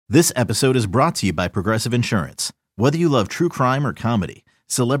This episode is brought to you by Progressive Insurance. Whether you love true crime or comedy,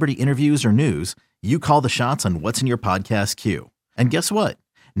 celebrity interviews or news, you call the shots on what's in your podcast queue. And guess what?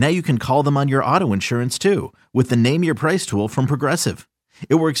 Now you can call them on your auto insurance too with the Name Your Price tool from Progressive.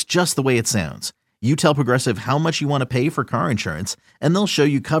 It works just the way it sounds. You tell Progressive how much you want to pay for car insurance, and they'll show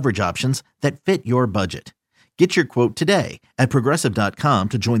you coverage options that fit your budget. Get your quote today at Progressive.com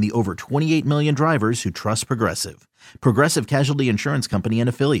to join the over 28 million drivers who trust Progressive. Progressive Casualty Insurance Company and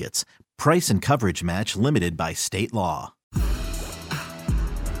Affiliates. Price and coverage match limited by state law.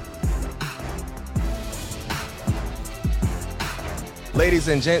 Ladies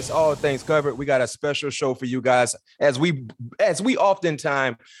and gents, all things covered. We got a special show for you guys as we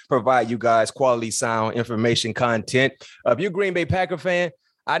oftentimes provide you guys quality sound information content. If you're a Green Bay Packer fan,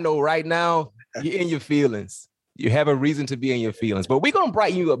 I know right now you're in your feelings. You have a reason to be in your feelings, but we're going to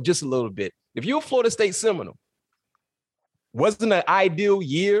brighten you up just a little bit. If you're a Florida State Seminole, wasn't an ideal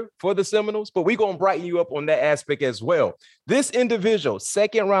year for the Seminoles, but we're going to brighten you up on that aspect as well. This individual,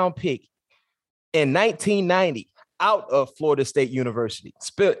 second round pick in 1990 out of Florida State University,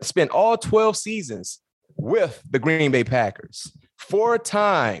 spent all 12 seasons with the Green Bay Packers,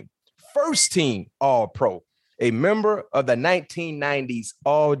 4-time first team All-Pro, a member of the 1990s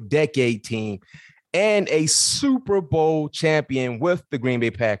All-Decade team, and a Super Bowl champion with the Green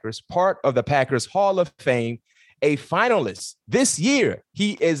Bay Packers, part of the Packers Hall of Fame, a finalist. This year,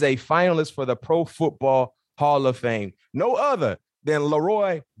 he is a finalist for the Pro Football Hall of Fame. No other than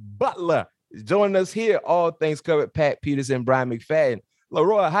Leroy Butler joining us here. All things covered, Pat Peterson, Brian McFadden.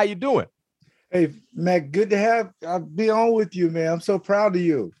 Leroy, how you doing? Hey, Mac, good to be on with you, man. I'm so proud of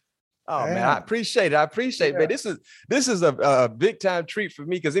you. Oh, man, I appreciate it. Man. This is a big time treat for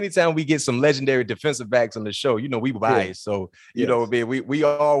me because anytime we get some legendary defensive backs on the show, you know, we biased. So, you know, man, we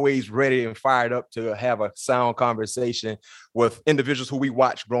are always ready and fired up to have a sound conversation with individuals who we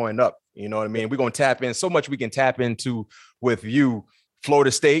watched growing up. You know what I mean? We're going to tap in so much we can tap into with you.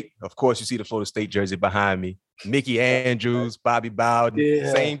 Florida State, of course, you see the Florida State jersey behind me. Mickey Andrews, Bobby Bowden,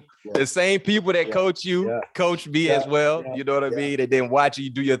 the same people that coach you, coach me as well. You know what I mean? They didn't watch you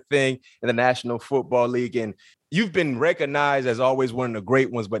do your thing in the National Football League. And you've been recognized as always one of the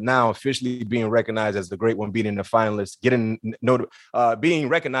great ones, but now officially being recognized as the great one, being the finalist, being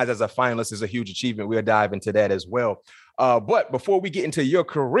recognized as a finalist is a huge achievement. We'll dive into that as well. But before we get into your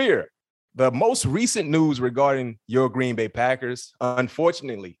career, the most recent news regarding your Green Bay Packers,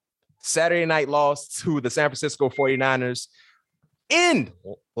 unfortunately, Saturday night loss to the San Francisco 49ers in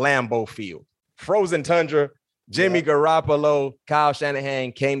Lambeau Field. Frozen tundra, Jimmy Garoppolo, Kyle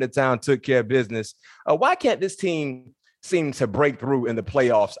Shanahan came to town, took care of business. Why can't this team seem to break through in the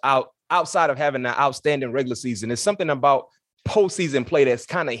playoffs outside of having an outstanding regular season? There's something about postseason play that's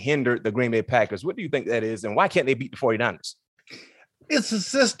kind of hindered the Green Bay Packers. What do you think that is, and why can't they beat the 49ers? It's a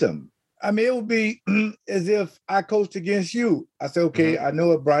system. I mean, it would be as if I coached against you. I said, okay, I know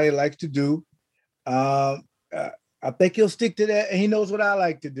what Brian likes to do. I think he'll stick to that, and he knows what I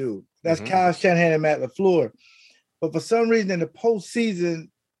like to do. That's Kyle Shanahan and Matt LaFleur. But for some reason in the postseason,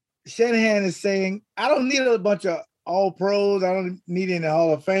 Shanahan is saying, I don't need a bunch of all-pros. I don't need any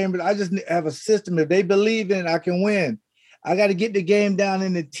Hall of Fame, but I just have a system. If they believe in it, I can win. I got to get the game down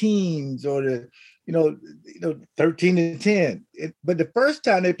in the teens or the 13-10. But the first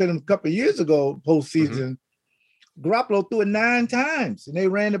time they played them a couple of years ago, postseason, Garoppolo threw it 9 times, and they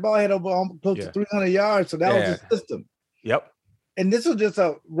ran the ball, had over close to 300 yards. So that was the system. Yep. And this was just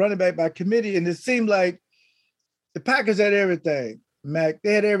a running back by committee, and it seemed like the Packers had everything. Mac,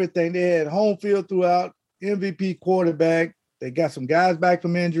 they had everything. They had home field throughout, MVP quarterback. They got some guys back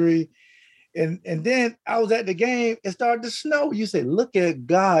from injury. And then I was at the game, it started to snow. You say, look at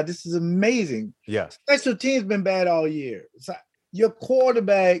God, this is amazing. Yeah. Special teams been bad all year. So your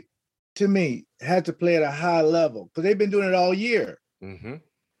quarterback, to me, had to play at a high level because they've been doing it all year.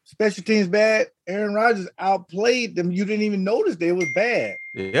 Special teams bad. Aaron Rodgers outplayed them. You didn't even notice they was bad.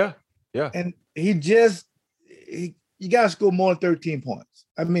 Yeah. And you got to score more than 13 points.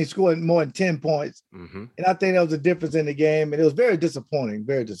 I mean, scoring more than 10 points. And I think that was a difference in the game. And it was very disappointing,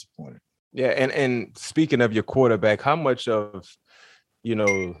 very disappointing. Yeah, and speaking of your quarterback, how much of,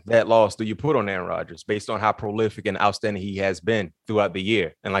 that loss do you put on Aaron Rodgers based on how prolific and outstanding he has been throughout the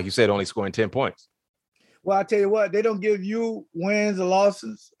year? And like you said, only scoring 10 points. Well, I tell you what, they don't give you wins or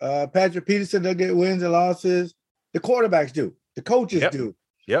losses. Patrick Peterson doesn't get wins and losses. The quarterbacks do. The coaches do.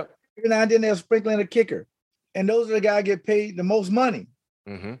 Yep. Every now and then they'll sprinkle in a kicker. And those are the guys get paid the most money.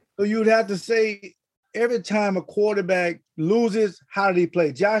 So you would have to say, every time a quarterback loses, how did he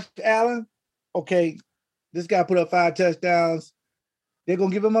play? Josh Allen, okay, this guy put up 5 touchdowns. They're going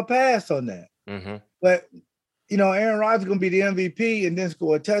to give him a pass on that. But Aaron Rodgers is going to be the MVP and then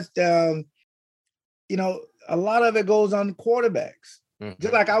score a touchdown. A lot of it goes on quarterbacks. Mm-hmm.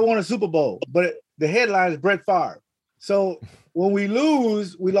 Just like I won a Super Bowl, but the headline is Brett Favre. So when we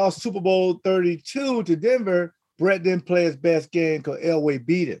lose, we lost Super Bowl 32 to Denver. Brett didn't play his best game because Elway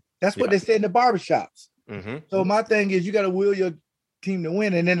beat him. That's what they say in the barbershops. Mm-hmm. So my thing is you got to will your team to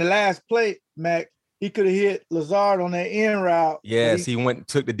win. And then the last play, Mac, he could have hit Lazard on that end route. Yes, he went and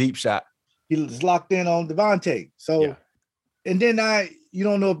took the deep shot. He was locked in on Devontae. So, and then you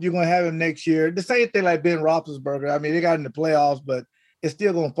don't know if you're going to have him next year. The same thing like Ben Roethlisberger. I mean, they got in the playoffs, but it's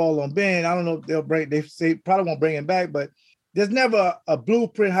still going to fall on Ben. I don't know if they say probably won't bring him back, but there's never a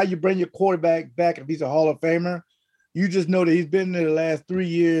blueprint how you bring your quarterback back if he's a Hall of Famer. You just know that he's been there the last 3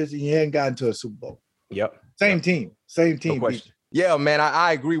 years and he hadn't gotten to a Super Bowl. Yep. Same team. No question. Yeah, man,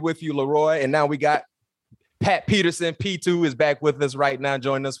 I agree with you, Leroy. And now we got Pat Peterson, P2, is back with us right now,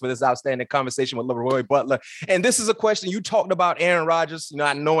 joining us for this outstanding conversation with Leroy Butler. And this is a question you talked about Aaron Rodgers,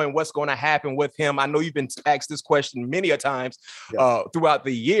 not knowing what's going to happen with him. I know you've been asked this question many a times throughout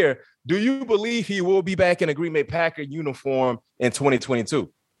the year. Do you believe he will be back in a Green Bay Packer uniform in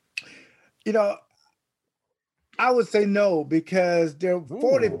 2022? I would say no, because they're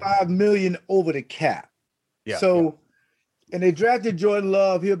 $45 million over the cap. Yeah. So, and they drafted Jordan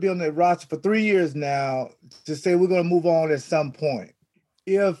Love. He'll be on the roster for 3 years now to say we're going to move on at some point.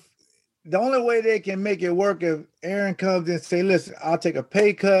 If the only way they can make it work if Aaron comes in and say, listen, I'll take a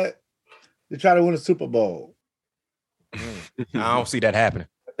pay cut to try to win a Super Bowl. I don't see that happening.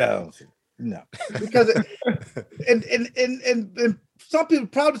 No. Because and some people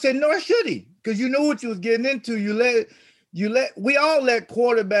probably say, nor should he, because you know what you was getting into. We all let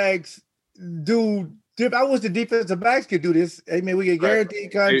quarterbacks do. I wish the defensive backs could do this. I mean, we get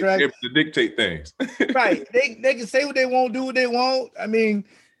guaranteed contracts to dictate things. Right. They can say what they want, do what they want. I mean,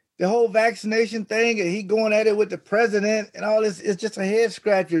 the whole vaccination thing, and he going at it with the president and all this, it's just a head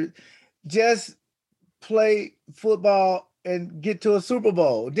scratcher. Just play football and get to a Super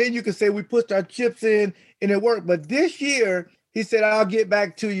Bowl. Then you can say we pushed our chips in and it worked. But this year, he said, I'll get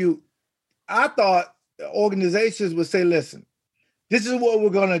back to you. I thought organizations would say, listen, this is what we're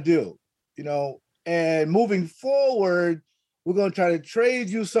going to do, and moving forward, we're going to try to trade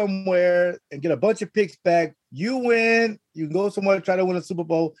you somewhere and get a bunch of picks back. You win. You can go somewhere, try to win a Super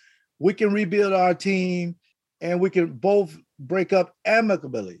Bowl. We can rebuild our team, and we can both break up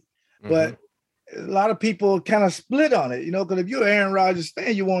amicably. Mm-hmm. But a lot of people kind of split on it, because if you're an Aaron Rodgers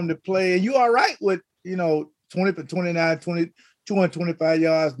fan, you want him to play, and you are right with, 20 for 29, 225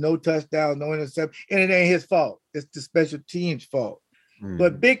 yards, no touchdowns, no interception, and it ain't his fault. It's the special team's fault. Mm-hmm.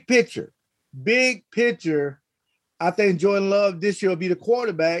 But big picture, I think Jordan Love this year will be the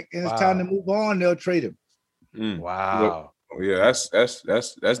quarterback, and it's time to move on. They'll trade him. Wow. Yeah,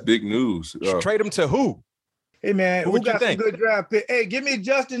 that's big news. Trade him to who? Hey man, who got some good draft pick? Hey, give me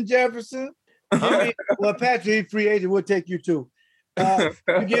Justin Jefferson. Well, Patrick, free agent, we'll take you too.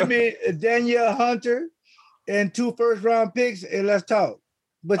 You give me Danielle Hunter and 2 first-round picks, and let's talk.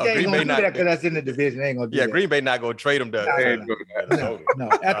 But they ain't going to do that because that's in the division. They ain't going to do that. Yeah, Green Bay not going to trade him. No.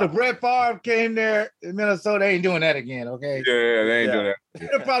 After Brett Favre came there in Minnesota, they ain't doing that again, okay? Yeah, they ain't doing that.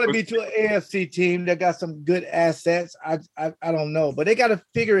 It'll probably be to an AFC team that got some good assets. I don't know, but they got to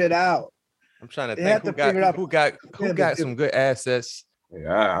figure it out. I'm trying to think who got some good assets.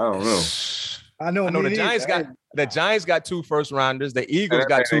 Yeah, I don't know. I know the Giants got 2 first-rounders. The Eagles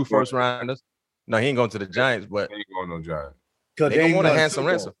got 2 first-rounders. No, he ain't going to the Giants, but he ain't going no Giants. They don't want a handsome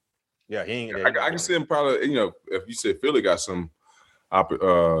ransom. Yeah, he ain't. I can see him probably. If you said Philly got some, they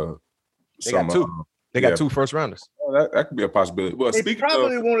got 2. They got 2 first-rounders. That could be a possibility. Well, they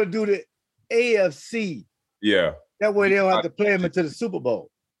probably want to do the AFC. Yeah. That way they don't have to play him into the Super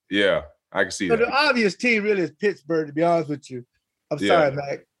Bowl. Yeah, I can see that. The obvious team really is Pittsburgh, to be honest with you. I'm sorry,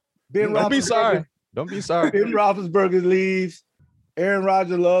 Mac. Don't be sorry. Don't be sorry. Ben Roethlisberger leaves. Aaron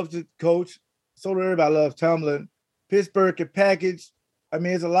Rodgers loves to coach. So do everybody loves Tomlin. Pittsburgh can package. I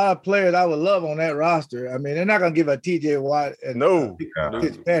mean, there's a lot of players I would love on that roster. I mean, they're not going to give a TJ Watt and No. They're not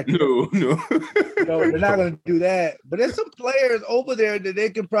going to do that. But there's some players over there that they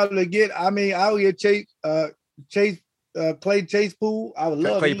can probably get. I mean, I would get Clay Chase-Pool. I would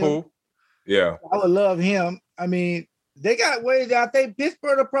love Claypool. Yeah. I would love him. I mean, they got ways that I think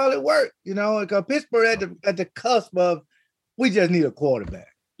Pittsburgh will probably work, because Pittsburgh at the cusp of we just need a quarterback.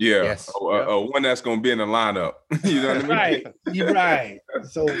 Yeah, yes. One that's going to be in the lineup. You know what I mean? Right, you're right.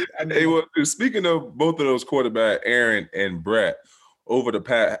 So, I mean, hey, well, speaking of both of those quarterbacks, Aaron and Brett, over the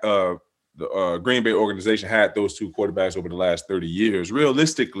past, the Green Bay organization had those 2 quarterbacks over the last 30 years.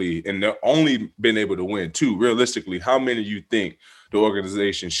 Realistically, and they've only been able to win 2. Realistically, how many do you think the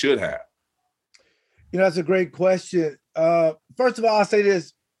organization should have? That's a great question. First of all, I'll say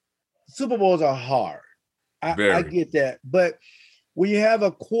this: Super Bowls are hard. I get that, but when you have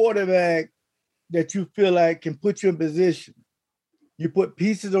a quarterback that you feel like can put you in position, you put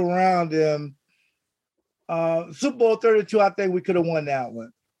pieces around them. Super Bowl 32, I think we could have won that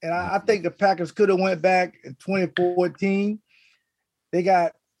one. And I think the Packers could have went back in 2014. They're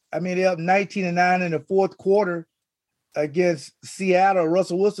up 19-9 in the fourth quarter against Seattle.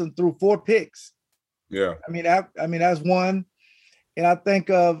 Russell Wilson threw 4 picks. Yeah. That's one. And I think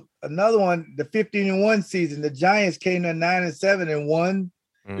of another one, the 15-1 season. The Giants came in 9-7 and won.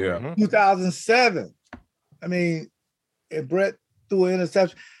 Yeah. 2007. And Brett threw an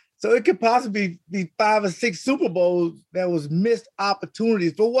interception. So it could possibly be 5 or 6 Super Bowls that was missed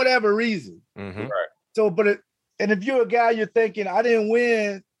opportunities for whatever reason. Right. So, and if you're a guy, you're thinking, I didn't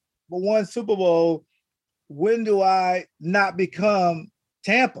win but one Super Bowl, when do I not become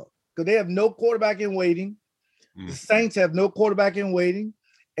Tampa? Because they have no quarterback in waiting. The Saints have no quarterback in waiting.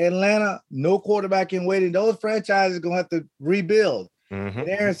 Atlanta, no quarterback in waiting. Those franchises are going to have to rebuild. And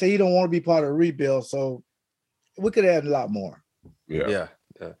Aaron said he don't want to be part of a rebuild. So we could have a lot more. Yeah.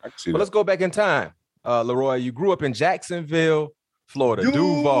 Well, let's go back in time. Leroy, you grew up in Jacksonville, Florida.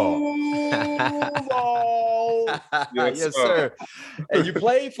 Duval. Yes, sir. And you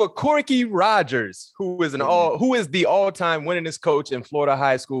played for Corky Rogers, who is the all-time winningest coach in Florida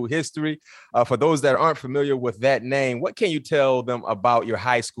high school history. For those that aren't familiar with that name, what can you tell them about your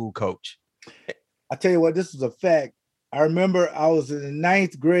high school coach? I tell you what, this is a fact. I remember I was in the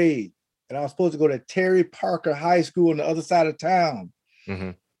 9th grade, and I was supposed to go to Terry Parker High School on the other side of town.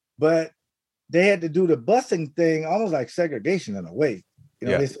 But they had to do the busing thing, almost like segregation in a way.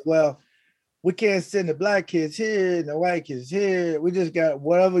 They said, well, we can't send the black kids here and the white kids here. We just got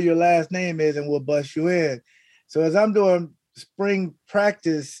whatever your last name is and we'll bus you in. So as I'm doing spring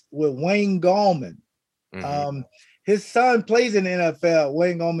practice with Wayne Gallman, his son plays in the NFL,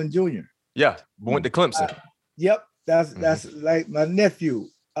 Wayne Gallman Jr. Yeah, went to Clemson. Yep, that's like my nephew.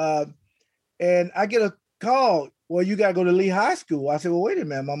 And I get a call, well, you got to go to Lee High School. I said, well, wait a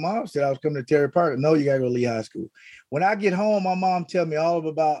minute. My mom said I was coming to Terry Parker. No, you got to go to Lee High School. When I get home, my mom tell me all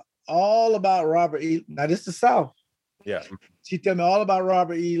about Robert E. Now, this is the South. Yeah. She tell me all about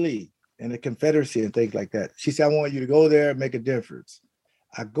Robert E. Lee and the Confederacy and things like that. She said, I want you to go there and make a difference.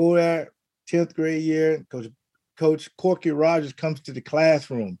 I go there, 10th grade year, Coach Corky Rogers comes to the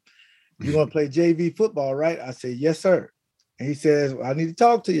classroom. You want to play JV football, right? I said, yes, sir. And he says, well, I need to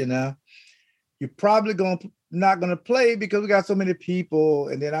talk to you now. You're probably not going to play because we got so many people.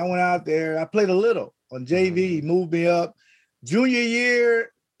 And then I went out there. I played a little on JV. He moved me up. Junior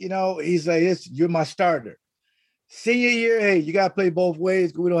year, he's like, you're my starter. Senior year, hey, you got to play both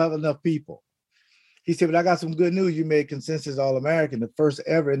ways because we don't have enough people. He said, but I got some good news. You made consensus All-American, the first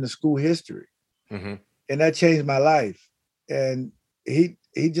ever in the school history. And that changed my life. And he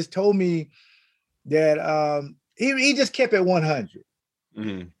just told me that he just kept it 100.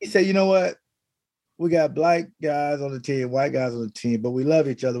 He said, you know what? We got black guys on the team, white guys on the team, but we love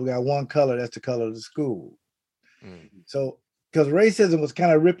each other. We got one color. That's the color of the school. So, because racism was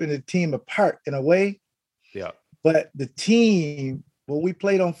kind of ripping the team apart in a way. Yeah. But the team, when we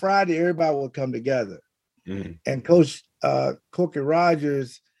played on Friday, everybody would come together. And Coach Corky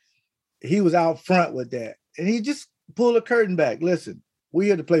Rogers, he was out front with that. And he just pulled the curtain back. Listen, we're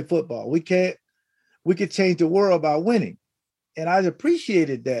here to play football. We could change the world by winning. And I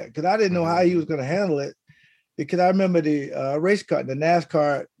appreciated that because I didn't know how he was going to handle it. Because I remember the race car, the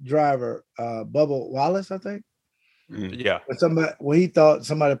NASCAR driver, Bubba Wallace, I think. Yeah. When he thought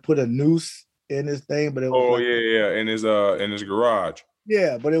somebody put a noose in his thing, but it was in his garage.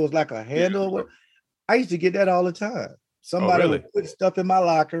 Yeah, but it was like a handle. Yeah. I used to get that all the time. Somebody would put stuff in my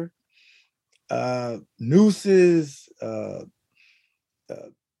locker, nooses,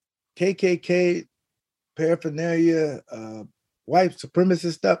 KKK paraphernalia, white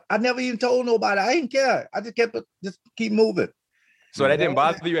supremacist stuff. I never even told nobody. I didn't care. I just keep moving. So that didn't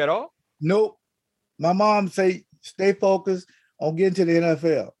bother you at all? Nope. My mom say, stay focused on getting to the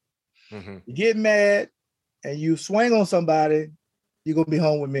NFL. You get mad and you swing on somebody, you're going to be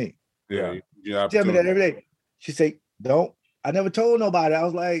home with me. Yeah. She tell me that every day. She say, don't. I never told nobody. I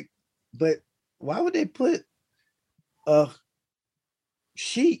was like, but why would they put a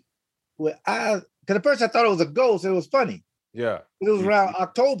sheet with eyes? Because at first I thought it was a ghost. It was funny. Yeah. It was around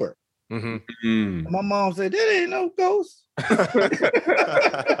October. My mom said, that ain't no ghost. I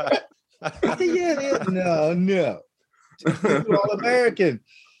said, yeah, it is. No. All-American.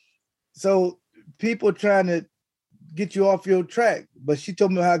 So people trying to get you off your track. But she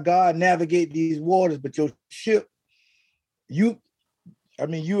told me how God navigate these waters, but your ship, you at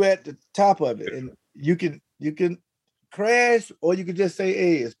the top of it. And you can crash, or you can just say,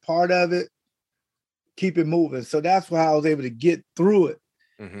 hey, it's part of it. Keep it moving. So that's why I was able to get through it.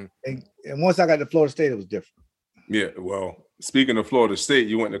 Mm-hmm. And once I got to Florida State, it was different. Yeah, well, speaking of Florida State,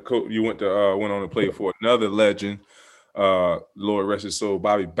 you went on to play for another legend, Lord rest his soul,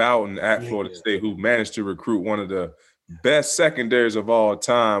 Bobby Bowden at Florida State, who managed to recruit one of the best secondaries of all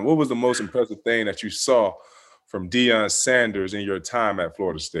time. What was the most impressive thing that you saw from Deion Sanders in your time at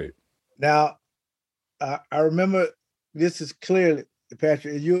Florida State? Now, I remember this is clearly,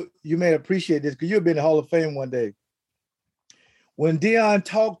 Patrick, you may appreciate this because you've been in the Hall of Fame one day. When Deion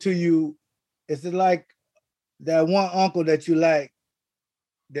talked to you, it's like that one uncle that you like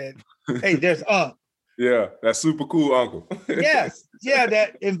that, hey, there's Unc. Yeah, that super cool uncle. Yes. Yeah,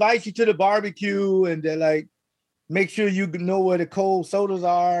 that invites you to the barbecue and that like make sure you know where the cold sodas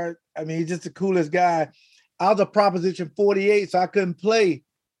are. I mean, he's just the coolest guy. I was a Proposition 48, so I couldn't play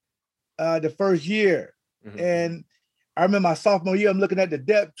the first year. Mm-hmm. And I remember my sophomore year, I'm looking at the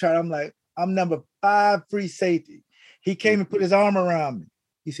depth chart. I'm like, I'm number 5 free safety. He came and put his arm around me.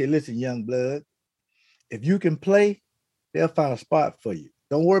 He said, listen, young blood, if you can play, they'll find a spot for you.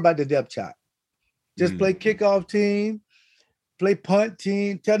 Don't worry about the depth chart. Just play kickoff team, play punt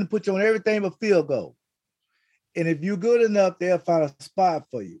team, tell them to put you on everything but field goal. And if you're good enough, they'll find a spot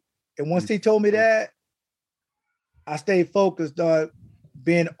for you. And once he told me that, I stayed focused on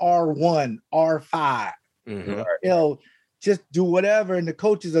being R1, R5. Mm-hmm. Just do whatever, and the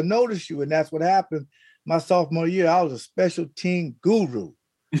coaches will notice you. And that's what happened. My sophomore year, I was a special team guru.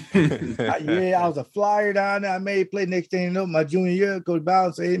 I was a flyer down there. I made play. Next thing you know, my junior year, Coach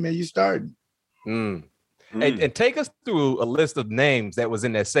Bowden said, hey, man, you starting. And take us through a list of names that was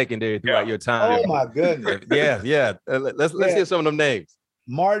in that secondary throughout your time. Oh, my goodness. Yeah. Let's hear some of them names.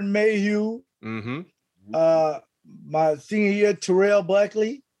 Martin Mayhew. Mm-hmm. My senior year, Terrell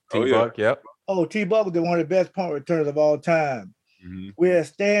Buckley. T-Buck, yep. Oh, T-Buck was one of the best punt returners of all time. Mm-hmm. We had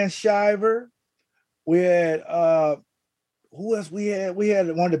Stan Shiver. We had who else we had? We had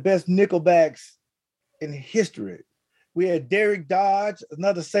one of the best nickelbacks in history. We had Derek Dodge,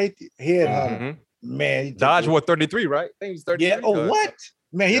 another safety headhunter. Mm-hmm. Man, Dodge wore 33, right? I think he's 33. Yeah. Oh, what?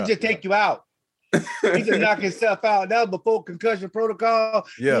 Man, he'd just take you out. He just knock himself out. That was before concussion protocol.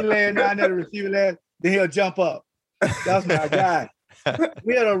 Yeah. He laying down there, the receiver land, then he'll jump up. That's my guy.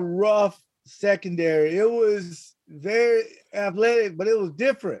 We had a rough secondary. It was very athletic, but it was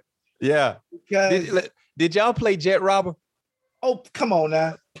different. Yeah. Did y'all play Jet Robber? Oh, come on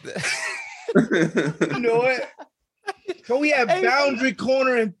now. You know it. So we have boundary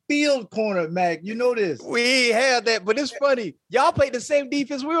corner and field corner, Mac. You know this. We had that, but it's funny. Y'all played the same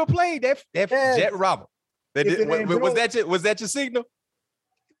defense we were playing. That Jet Robber. Was that your signal?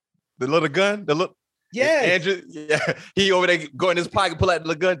 The little gun? Yes. Andrew, he over there go in his pocket, pull out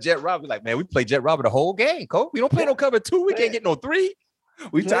the gun, Jet Robber. Like, man, we play Jet Robber the whole game, Coach. We don't play no cover 2. We can't get no 3.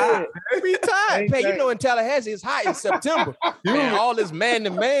 We tired. We tired. Hey, you know, in Tallahassee, it's hot in September. Man, all this man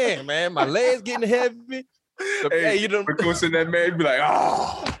to man, man. My legs getting heavy. Hey, you know, coach in that man be like,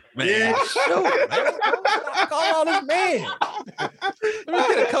 oh, man. Shoot, man. Call all this man. Let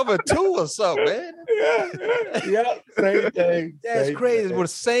me get a cover 2 or something, man. Yeah, same thing. That's crazy. With the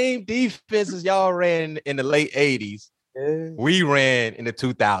same defenses y'all ran in the late 80s, we ran in the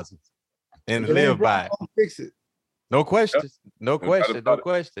 2000s and lived by it. Fix it. No question. No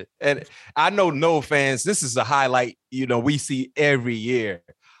question. And I know no fans, this is a highlight, we see every year.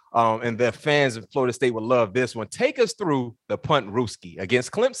 And the fans of Florida State will love this one. Take us through the punt Rooski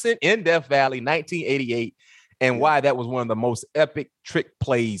against Clemson in Death Valley, 1988, and why that was one of the most epic trick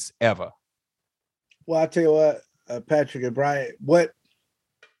plays ever. Well, I'll tell you what, Patrick and Brian, what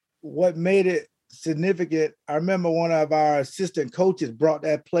made it significant, I remember one of our assistant coaches brought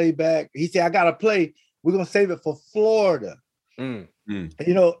that play back. He said, I got a play. We're going to save it for Florida. And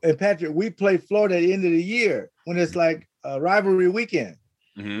Patrick, we play Florida at the end of the year when it's like a rivalry weekend.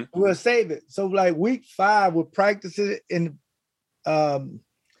 Mm-hmm. We'll save it. So like week 5, we're practicing in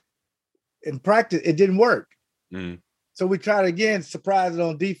practice. It didn't work. Mm-hmm. So we tried again, surprise it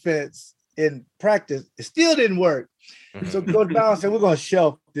on defense in practice. It still didn't work. Mm-hmm. So Coach Bowden said, we're going to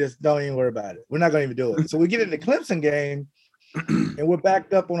shelf this. Don't even worry about it. We're not going to even do it. So we get in the Clemson game and we're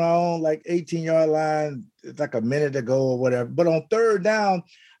backed up on our own like 18-yard line. It's like a minute to go or whatever. But on 3rd down,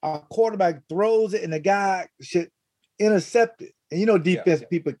 our quarterback throws it and the guy should intercept it. And defense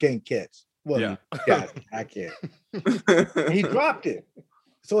people can't catch. Well, I can't. He dropped it.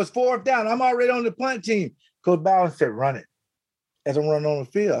 So it's 4th down. I'm already on the punt team. Coach Bowden said, run it. As I'm running on the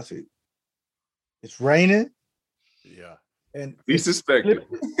field, I said, it's raining. Yeah. And he suspected.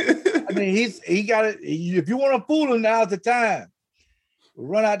 I mean, he got it. If you want to fool him, now's the time.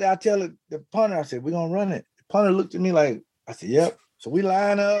 run out there. I tell the punter, I said, we're gonna run it. The punter looked at me like, I said, yep. So we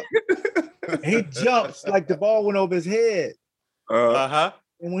line up. He jumps like the ball went over his head. And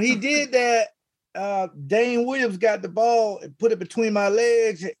when he did that, Dane Williams got the ball and put it between my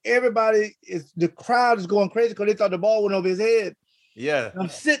legs. And the crowd is going crazy because they thought the ball went over his head. Yeah. And I'm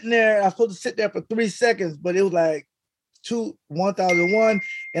sitting there. I'm supposed to sit there for 3 seconds, but it was like 1001.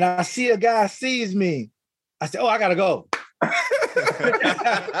 And I see a guy sees me. I said, oh, I gotta go.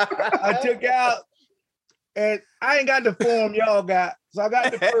 I took out, and I ain't got the form y'all got. So I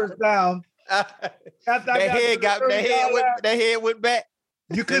got the first down. That head went back.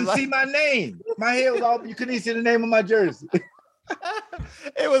 You couldn't see my name. My head was off. You couldn't even see the name of my jersey.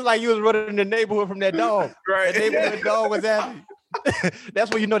 It was like you was running in the neighborhood from that dog. Right. That neighborhood dog was happy.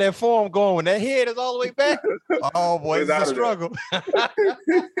 That's when you know that form going. When that head is all the way back. Oh boy, it's a struggle. I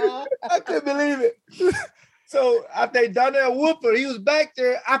couldn't believe it. So I think Donnell Whooper, he was back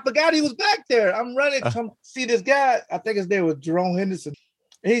there. I forgot he was back there. I'm running to see this guy. I think his name was Jerome Henderson.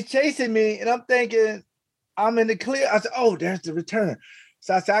 He's chasing me, and I'm thinking I'm in the clear. I said, oh, there's the return.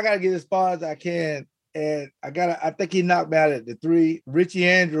 So I said, I got to get as far as I can. And I think he knocked me out at the 3. Richie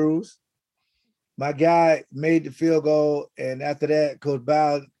Andrews, my guy, made the field goal. And after that, Coach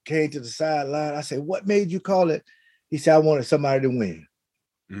Bowden came to the sideline. I said, what made you call it? He said, I wanted somebody to win.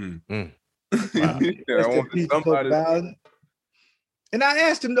 Mm-hmm. Wow. I wanted somebody to win. And I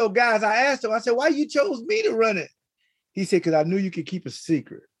asked him, though, guys, I said, why you chose me to run it? He said, because I knew you could keep a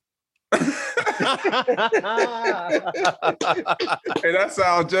secret. And that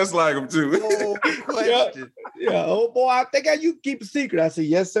sounds just like him too. Oh boy, I think you keep a secret. I said,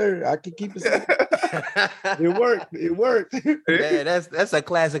 yes, sir. I can keep a secret. It worked. Man, that's a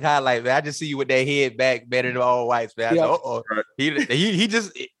classic highlight, man. I just see you with that head back better than all whites, man. He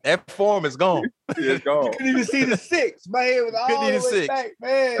just that form is gone. It's gone. You couldn't even see the 6. My head was all the way back,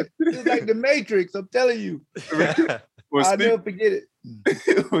 man. It's like the Matrix. I'm telling you. I'll never forget it.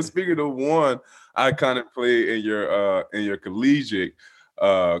 Well, speaking of one iconic play in your collegiate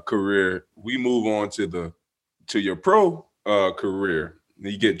career, we move on to your pro career.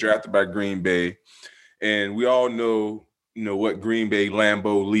 You get drafted by Green Bay, and we all know what Green Bay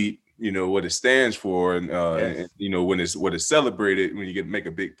Lambeau Leap, what it stands for, and what it's celebrated when you make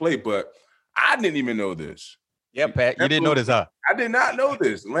a big play. But I didn't even know this. Yeah, Pat, you didn't know this, huh? I did not know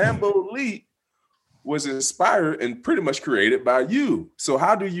this. Lambeau Leap was inspired and pretty much created by you. So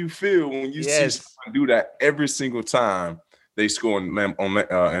how do you feel when you see someone do that every single time they score in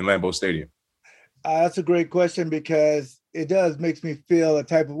Lambeau Stadium? That's a great question because it makes me feel a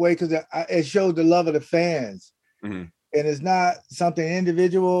type of way because it shows the love of the fans. Mm-hmm. And it's not something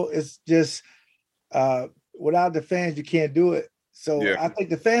individual. It's just without the fans, you can't do it. So I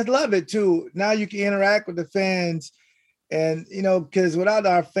think the fans love it too. Now you can interact with the fans. And, because without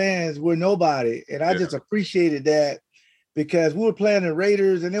our fans, we're nobody. And I just appreciated that because we were playing the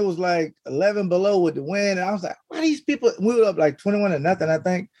Raiders and it was like 11 below with the win. And I was like, why these people? We were up like 21-0, I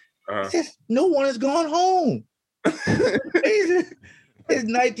think. Just, no one has gone home. It's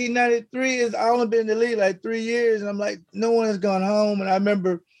 1993. It's only been in the league like 3 years. And I'm like, no one has gone home. And I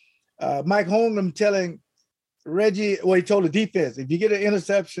remember Mike Holmgren telling Reggie, he told the defense, if you get an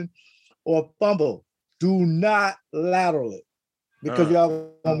interception or a fumble, do not lateral it because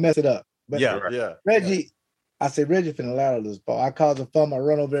y'all gonna mess it up. But Reggie, I said, Reggie finna lateral this ball. I caused a fumble. I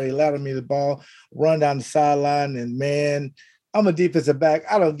run over there. He lateraled me the ball, run down the sideline. And man, I'm a defensive back.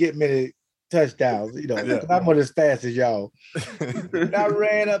 I don't get many touchdowns. I'm not as fast as y'all. And I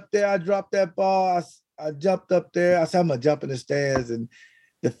ran up there. I dropped that ball. I jumped up there. I said, I'm gonna jump in the stands. And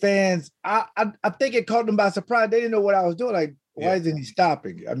the fans, I think it caught them by surprise. They didn't know what I was doing. Like, why isn't he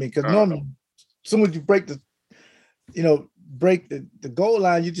stopping? I mean, because normally, as soon as you break the goal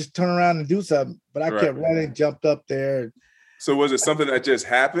line, you just turn around and do something. But I kept running, jumped up there. So was it something that just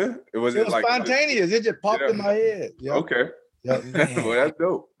happened? It was like spontaneous. It just popped in my head. Yep. Okay. Yep. Well, that's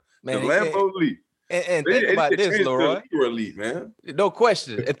dope. Man, the Lambeau Leap. And think about this, Leroy. You were elite, man. No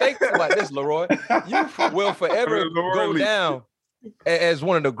question. And think about this, Leroy. You will forever go down as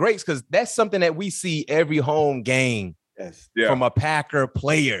one of the greats because that's something that we see every home game from a Packer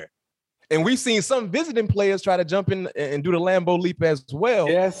player. And we've seen some visiting players try to jump in and do the Lambeau Leap as well.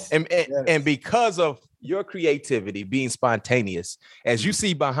 Yes. And because of your creativity being spontaneous, as you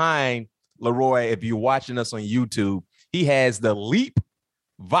see behind Leroy, if you're watching us on YouTube, he has the Leap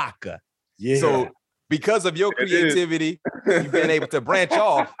Vodka. Yeah. So because of your creativity, you've been able to branch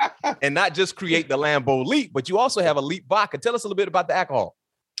off and not just create the Lambeau Leap, but you also have a Leap Vodka. Tell us a little bit about the alcohol.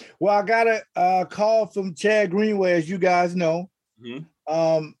 Well, I got a call from Chad Greenway, as you guys know.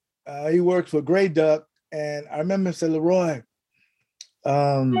 Mm-hmm. He works for Grey Duck, and I remember him saying, Leroy,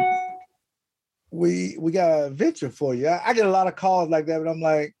 we got a venture for you. I get a lot of calls like that, but I'm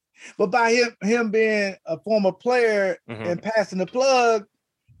like, but by him being a former player and passing the plug,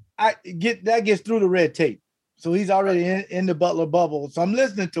 that gets through the red tape. So he's already in the Butler bubble. So I'm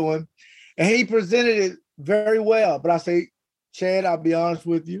listening to him, and he presented it very well. But I say, Chad, I'll be honest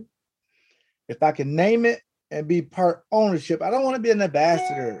with you. If I can name it and be part ownership, I don't want to be an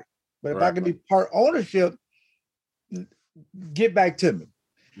ambassador, but if I can be part ownership, get back to me.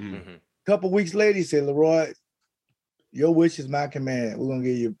 A couple of weeks later, he said, Leroy, your wish is my command. We're going to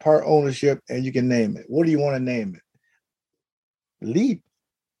give you part ownership and you can name it. What do you want to name it? Leap.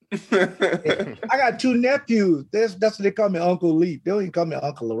 I got 2 nephews. That's what they call me, Uncle Leap. They don't even call me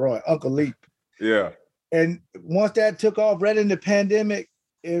Uncle Leroy, Uncle Leap. Yeah. And once that took off right in the pandemic,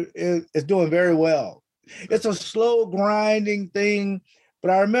 it's doing very well. It's a slow grinding thing.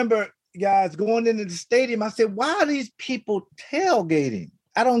 But I remember, guys, going into the stadium, I said, why are these people tailgating?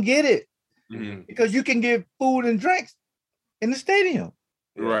 I don't get it. Because you can get food and drinks in the stadium.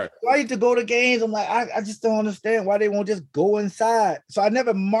 Right. So I used to go to games. I'm like, I just don't understand why they won't just go inside. So I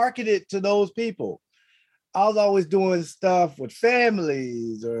never marketed to those people. I was always doing stuff with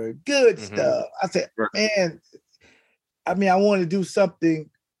families or good stuff. I said, man, I mean, I want to do something,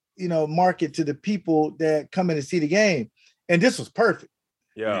 market to the people that come in to see the game. And this was perfect.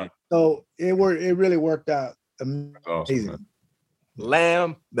 Yeah. So it really worked out amazing. Awesome,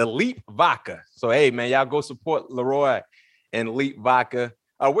 Lamb, the Leap Vodka. So, hey, man, y'all go support Leroy and Leap Vodka.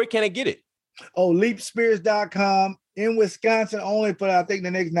 Where can I get it? leapspirits.com in Wisconsin only for, I think,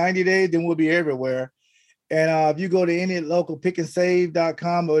 the next 90 days, then we'll be everywhere. And if you go to any local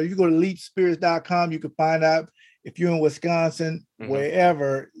pickandsave.com or if you go to leapspirits.com, you can find out if you're in Wisconsin,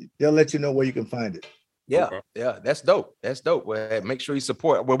 wherever, they'll let you know where you can find it. Yeah, yeah, that's dope. That's dope. Well, make sure you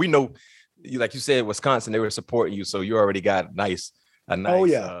support. Well, we know, like you said, Wisconsin, they were supporting you, so you already got a nice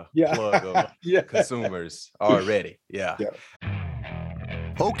plug of consumers already. Yeah.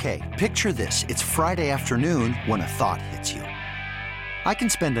 Okay, picture this. It's Friday afternoon when a thought hits you. I can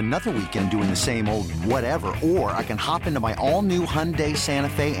spend another weekend doing the same old whatever, or I can hop into my all-new Hyundai Santa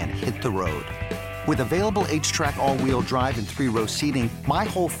Fe and hit the road. With available H-Track all-wheel drive and 3-row seating, my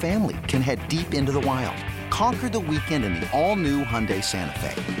whole family can head deep into the wild. Conquer the weekend in the all-new Hyundai Santa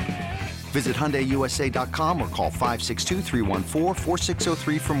Fe. Visit HyundaiUSA.com or call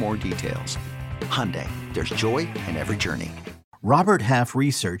 562-314-4603 for more details. Hyundai, there's joy in every journey. Robert Half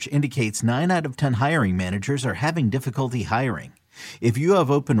research indicates 9 out of 10 hiring managers are having difficulty hiring. If you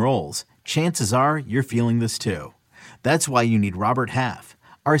have open roles, chances are you're feeling this too. That's why you need Robert Half.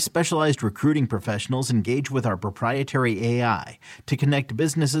 Our specialized recruiting professionals engage with our proprietary AI to connect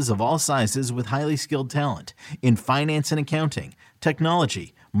businesses of all sizes with highly skilled talent in finance and accounting,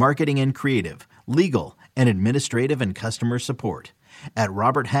 technology, marketing and creative, legal, and administrative and customer support. At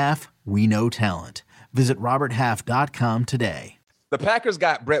Robert Half, we know talent. Visit roberthalf.com today. The Packers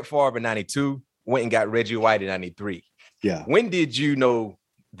got Brett Favre in 92, went and got Reggie White in 93. Yeah. When did you know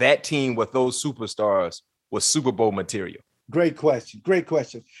that team with those superstars was Super Bowl material? Great question.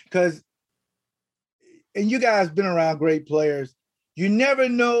 Because, and you guys been around great players. You never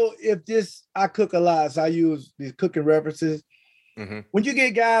know if this, I cook a lot, so I use these cooking references. When you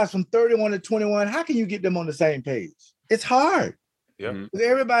get guys from 31 to 21, how can you get them on the same page? It's hard. Yeah.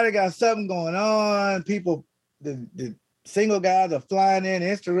 Everybody got something going on. People, the single guys are flying in,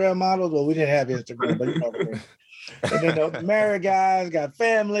 Instagram models. Well, we didn't have Instagram, but you know what I mean. And then the married guys got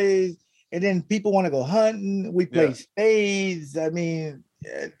families. And then people want to go hunting. We play spades. I mean,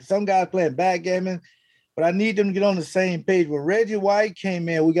 some guys playing backgammon, but I need them to get on the same page. When Reggie White came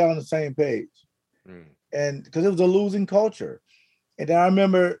in, we got on the same page. And because it was a losing culture. And then I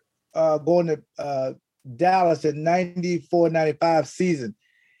remember going to Dallas in 94-95 season.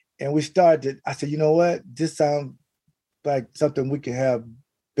 And we started, I said, you know what? This sounds like something we can have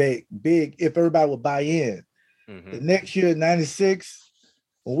big if everybody would buy in. The next year, 96,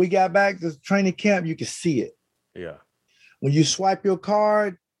 when we got back to training camp, you could see it. Yeah. When you swipe your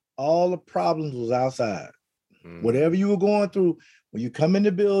card, all the problems was outside. Whatever you were going through, when you come in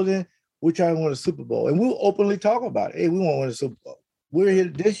the building, we're trying to win a Super Bowl. And we'll openly talk about it. Hey, we want to win a Super Bowl. We're here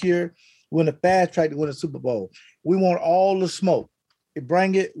this year. We're in the fast track to win a Super Bowl. We want all the smoke. They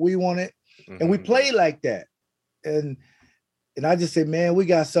bring it. We want it. And we play like that. And I just say, man, we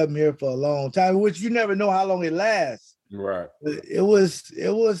got something here for a long time, which you never know how long it lasts. Right. It was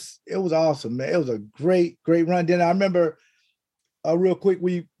awesome, man. It was a great run. Then I remember real quick,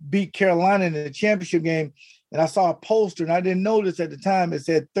 we beat Carolina in the championship game, and I saw a poster, and I didn't notice at the time. It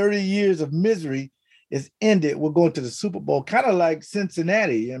said 30 years of misery is ended. We're going to the Super Bowl, kind of like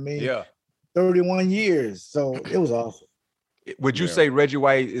Cincinnati. I mean, 31 years. So it was awesome. Would you say Reggie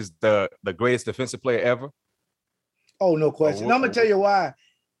White is the greatest defensive player ever? Oh, no question. I'm gonna tell you why.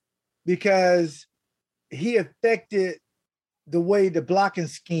 Because he affected the way the blocking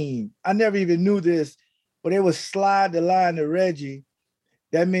scheme. I never even knew this, but it would slide the line to Reggie.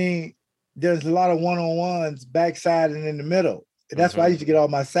 That means there's a lot of one-on-ones backside and in the middle. And that's why I used to get all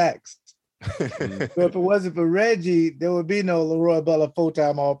my sacks. So if it wasn't for Reggie, there would be no Leroy Butler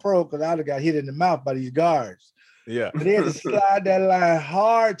full-time All-Pro because I'd have got hit in the mouth by these guards. Yeah. But they had to slide that line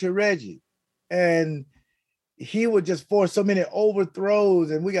hard to Reggie. And he would just force so many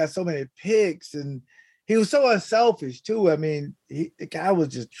overthrows, and we got so many picks. And he was so unselfish, too. I mean, the guy was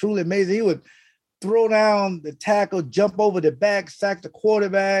just truly amazing. He would throw down the tackle, jump over the back, sack the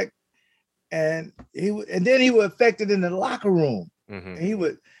quarterback. And then he would affect it in the locker room.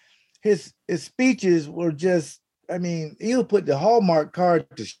 And his speeches were just, I mean, he would put the Hallmark card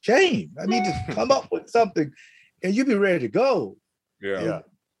to shame. I mean, just come up with something and you'd be ready to go. Yeah.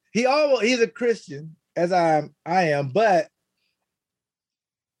 He's a Christian, as I am, but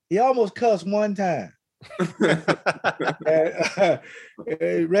he almost cussed one time.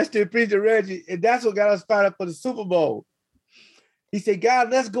 Rest in peace to Reggie. And that's what got us fired up for the Super Bowl. He said,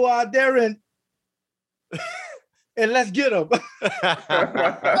 God, let's go out there and let's get him.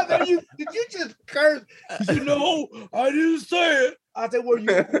 I said, did you just curse? He said, no, I didn't say it. I said, well,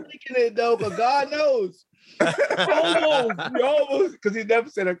 you're thinking it though, because God knows. Almost, because he never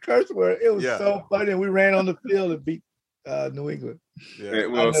said a curse word. It was so funny. We ran on the field and beat New England. Yeah.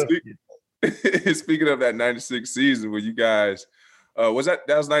 Well, speaking of that 96 season where you guys, was that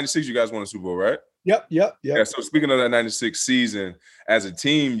was 96, you guys won the Super Bowl, right? Yep. Yeah, so speaking of that 96 season, as a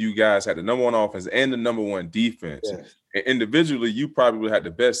team, you guys had the number one offense and the number one defense. Yes. And individually, you probably had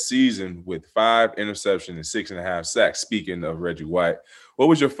the best season with 5 interceptions and 6.5 sacks, speaking of Reggie White. What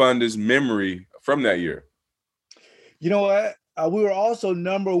was your fondest memory from that year? You know what? We were also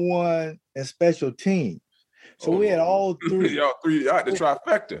number one in special teams. So we had all three. Y'all had the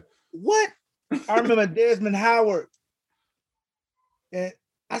trifecta. What? I remember Desmond Howard. And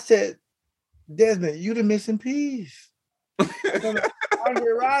I said, Desmond, you the missing piece.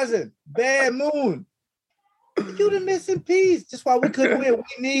 Andre Rison, Bad Moon. You the missing piece. That's why we couldn't win. We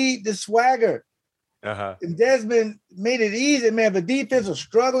need the swagger. And Desmond made it easy, man. The defense was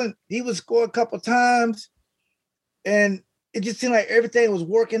struggling. He would score a couple times. And it just seemed like everything was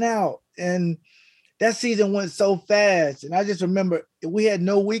working out. And that season went so fast. And I just remember we had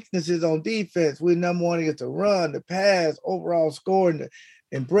no weaknesses on defense. We were number one against the run, the pass, overall scoring.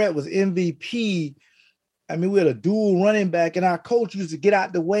 And Brett was MVP. I mean, we had a dual running back, and our coach used to get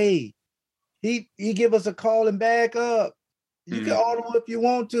out the way. He give us a call and back up. You can audible if you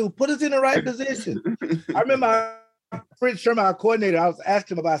want to. Put us in the right position. I remember Fritz Sherman, our coordinator, I was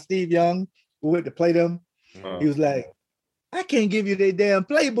asking him about Steve Young, who went to play them. He was like, I can't give you their damn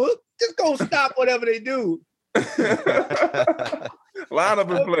playbook. Just go stop whatever they do. Line up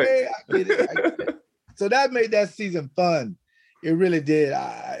and play. I get it. So that made that season fun. It really did.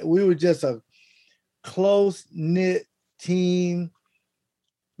 We were just a close-knit team.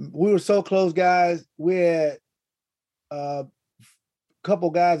 We were so close, guys. We had a couple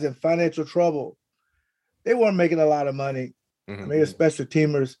guys in financial trouble. They weren't making a lot of money. They were special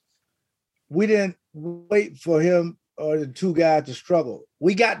teamers. We didn't wait for him or the two guys to struggle.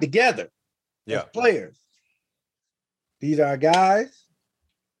 We got together as players. These are our guys.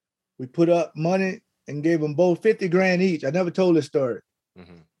 We put up money and gave them both $50,000 each. I never told this story.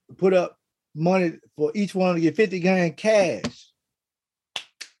 We put up money for each one to get $50,000 cash.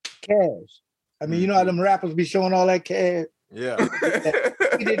 I mean, you know how them rappers be showing all that cash? Yeah.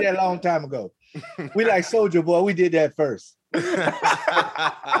 We did that a long time ago. We like Soulja Boy. We did that first.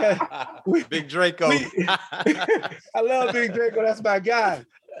 Big Draco. I love Big Draco. That's my guy.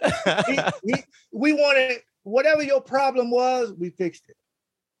 We wanted, whatever your problem was, we fixed it.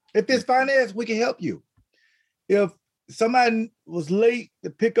 If it's finance, we can help you. If somebody was late to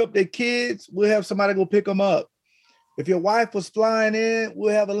pick up their kids, we'll have somebody go pick them up. If your wife was flying in,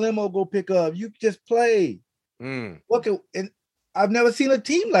 we'll have a limo go pick up. You just play. And I've never seen a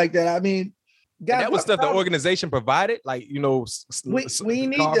team like that. I mean, guys, that was stuff the organization provided, like, you know, we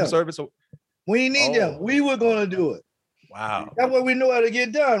need them. Service. We need them. We were going to do it. Wow. That's what we know how to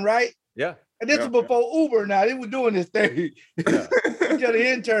get done, right? Yeah. And this was before Uber. Now they were doing this thing. You tell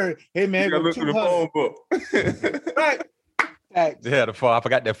the intern, hey man, you look through the phone book. Right. Facts. Yeah, the phone. I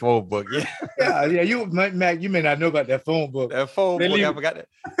forgot that phone book. Yeah. You, Mac, you may not know about that phone book. That phone book, I forgot that.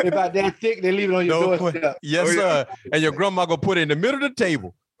 They're about that thick. They leave it on your doorstep. Yes, sir. And your grandma gonna put it in the middle of the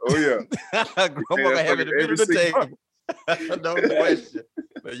table. Oh yeah. Grandma gonna have it in the middle of the table. No question.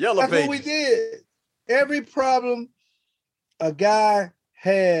 The yellow That's pages. what we did. Every problem a guy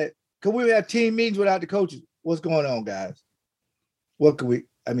had, could we have team meetings without the coaches? What's going on, guys? What could we,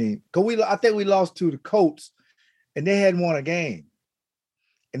 I think we lost to the Colts and they hadn't won a game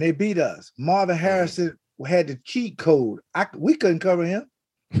and they beat us. Marvin Harrison had the cheat code. We couldn't cover him.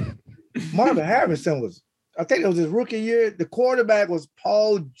 Marvin Harrison I think it was his rookie year. The quarterback was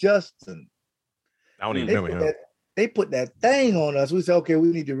Paul Justin. I don't even remember him. They put that thing on us. We said, okay, we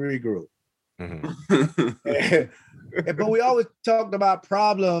need to regroup. But we always talked about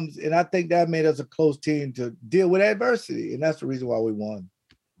problems, and I think that made us a close team to deal with adversity, and that's the reason why we won.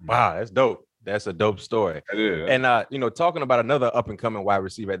 Wow, that's dope. That's a dope story. And talking about another up and coming wide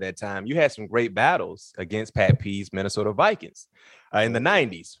receiver at that time, you had some great battles against Pat P's Minnesota Vikings in the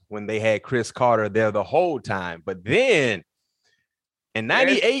 90s when they had Chris Carter there the whole time. But then in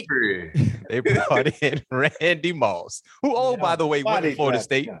 98, they brought in Randy Moss, who, by the way, went to Florida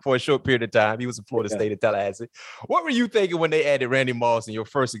State for a short period of time. He was in Florida State at Tallahassee. What were you thinking when they added Randy Moss in your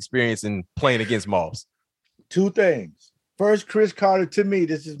first experience in playing against Moss? Two things. First, Chris Carter, to me,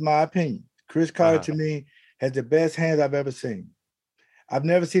 this is my opinion. Chris Carter, to me, has the best hands I've ever seen. I've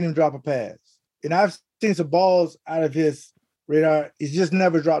never seen him drop a pass. And I've seen some balls out of his radar. He's just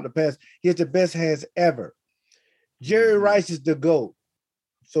never dropped a pass. He has the best hands ever. Jerry Rice is the GOAT.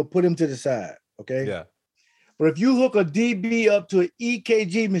 So put him to the side, okay? Yeah. But if you hook a DB up to an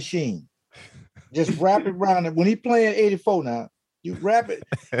EKG machine, just wrap it around it. When he playing 84 now, you wrap it,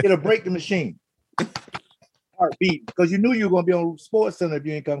 it'll break the machine. Heartbeat, because you knew you were going to be on Sports Center if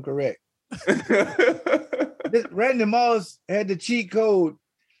you didn't come correct. Randy Moss had the cheat code.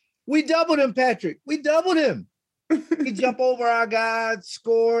 We doubled him, Patrick. We doubled him. He jumped over our guys,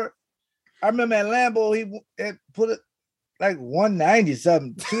 scored. I remember at Lambeau, he put it like 190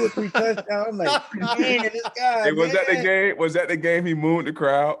 something, 2 or 3 touchdowns. I'm like, man, this guy. Hey, was that the game? Was that the game he mooned the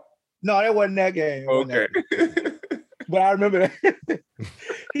crowd? No, that wasn't that game. Okay. But I remember that.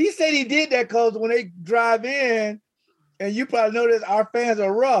 He said he did that because when they drive in, and you probably notice our fans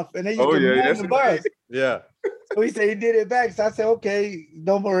are rough, and they used to move the bus. Yeah. So he said he did it back. So I said, okay,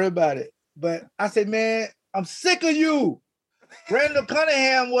 don't worry about it. But I said, man, I'm sick of you. Randall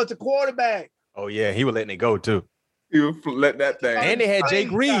Cunningham was the quarterback. Oh, yeah, he was letting it go, too. He would let that thing. And they had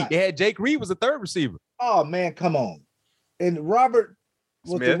Jake Reed. Jake Reed was the third receiver. Oh, man, come on. And Robert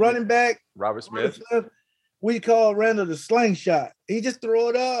was the running back. Robert Smith. We call Randall the slingshot. He just throw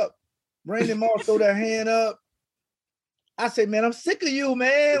it up. Randy Moss throw that hand up. I said, man, I'm sick of you,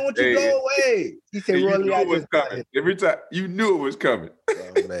 man. Won't you go away? He said, you really, knew it was coming. Every time you knew it was coming.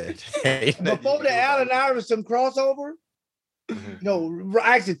 Oh, man. Before the Allen Iverson crossover,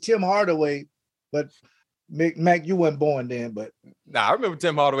 actually Tim Hardaway, but Mac, you weren't born then, but I remember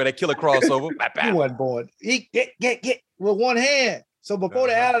Tim Hardaway, that killer crossover. You weren't born. He get with one hand. So before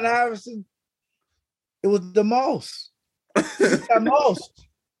the Allen Iverson, it was the Moss. Moss.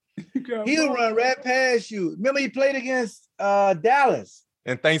 He'll run right past you. Remember he played against Dallas.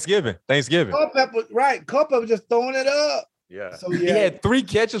 And Thanksgiving. Culpepper, right. Culpepper just throwing it up. Yeah. So he had 3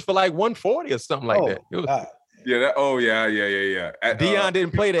 catches for like 140 or something like that. It was, yeah. Deion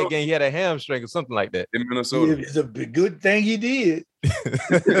didn't play that game. He had a hamstring or something like that. In Minnesota. It's a good thing he did.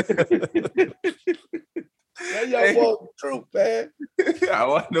 That young boy was true, man.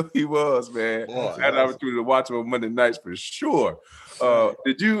 I know he was, man. I had an opportunity to watch him on Monday nights for sure.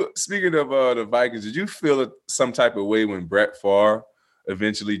 Did you, speaking of the Vikings, did you feel some type of way when Brett Favre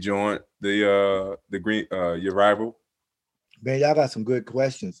eventually joined the Green your rival? Man, y'all got some good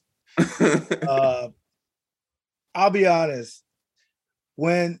questions. I'll be honest.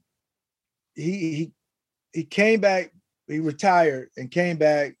 When he came back, he retired and came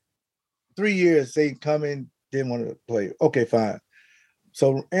back 3 years, they come in, didn't want to play. Okay, fine.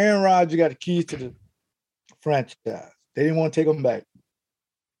 So Aaron Rodgers got the keys to the franchise. They didn't want to take him back.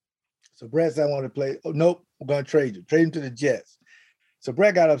 So Brett said, I want to play. Oh, nope, we're going to trade you. Trade him to the Jets. So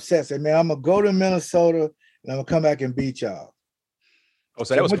Brett got upset, said, man, I'm going to go to Minnesota and I'm going to come back and beat y'all. Oh,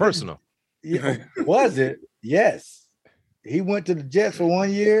 so that was personal. Was it? Yes. He went to the Jets for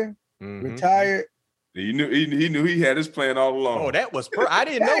 1 year, retired. He knew he had his plan all along. Oh, that was I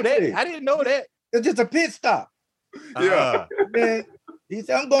didn't know that. I didn't know that. It's just a pit stop. Yeah. Then he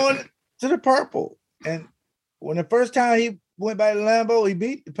said, I'm going to the purple. And when the first time he went by the Lambeau, he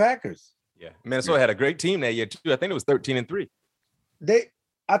beat the Packers. Yeah. Minnesota had a great team that year, too. I think it was 13-3.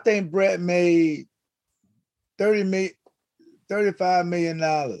 I think Brett made $35 million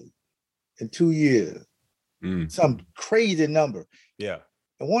in 2 years. Some crazy number. Yeah.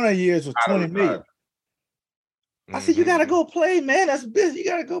 And one of the years was $20 million. I said, you got to go play, man. That's business. You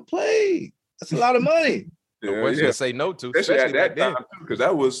got to go play. That's a lot of money. What you gonna say no to? Especially at that time, too, because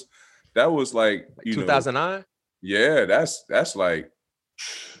that was like 2009. Yeah, that's like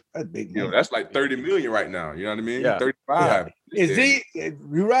That's big you know, money. that's like 30 million right now. You know what I mean? Yeah. 35. Is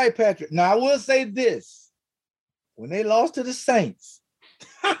you're right, Patrick. Now I will say this. When they lost to the Saints.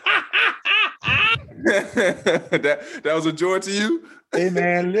 that was a joy to you? Hey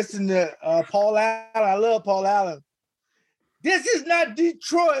man, listen to Paul Allen. I love Paul Allen. This is not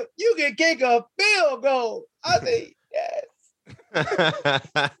Detroit. You can kick a field goal. I say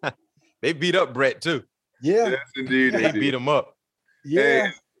yes. They beat up Brett too. Yeah. Yes, indeed. They beat him up. Yeah.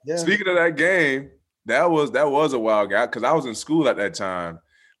 Hey, yeah. Speaking of that game, that was a wild guy because I was in school at that time.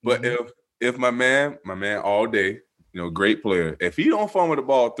 But if my man all day, you know, great player, if he don't fumble the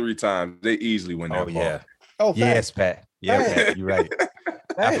ball 3 times, they easily win that ball. Yeah. Oh, yes, Pat. Yeah, Pat, you're right.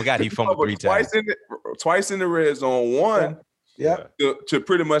 I forgot he fumbled 3 times. Twice in the red zone. One to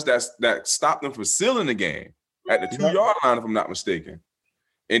pretty much that stopped them from sealing the game at the 2-yard line, if I'm not mistaken.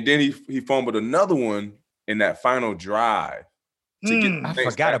 And then he fumbled another one in that final drive. I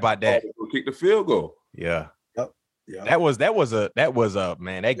forgot about that. To kick the field goal. Yeah. Yeah. That was a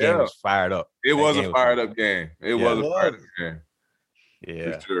man. That game was fired up. It was a fired up game. It was a fired up game.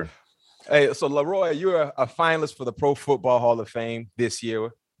 Yeah. For sure. Hey, so Leroy, you're a finalist for the Pro Football Hall of Fame this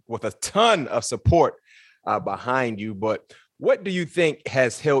year with a ton of support behind you. But what do you think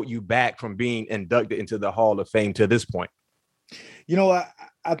has held you back from being inducted into the Hall of Fame to this point? You know,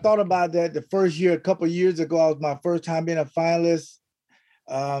 I thought about that the first year, a couple of years ago. It was my first time being a finalist.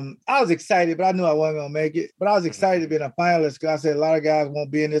 I was excited, but I knew I wasn't going to make it. But I was excited to be a finalist because I said a lot of guys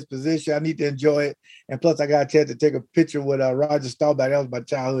won't be in this position. I need to enjoy it. And plus, I got a chance to take a picture with Roger Staubach. That was my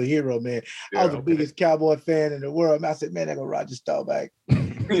childhood hero, man. I was the biggest Cowboy fan in the world. I said, man, that go Roger Staubach.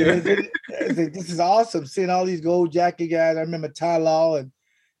 This is awesome, seeing all these gold jacket guys. I remember Ty Law and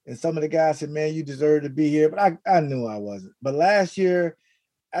some of the guys said, man, you deserve to be here. But I knew I wasn't. But last year,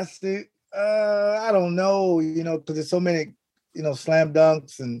 I said, I don't know, you know, because there's so many, you know, slam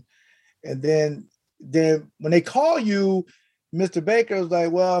dunks. And then when they call you, Mr. Baker was like,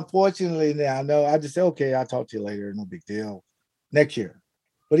 well, unfortunately now, no, I just said, okay, I'll talk to you later. No big deal. Next year.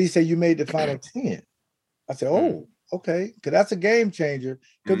 But he said, you made the final 10. I said, oh, okay. Because that's a game changer.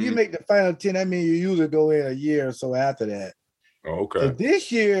 Because if you make the final 10, that means you usually go in a year or so after that. Oh, okay. So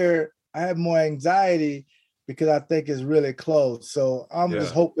this year, I have more anxiety because I think it's really close. So I'm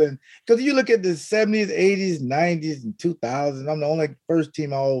just hoping, because you look at the 70s, 80s, 90s, and 2000s, I'm the only first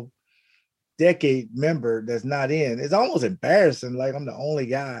team all decade member that's not in. It's almost embarrassing. Like I'm the only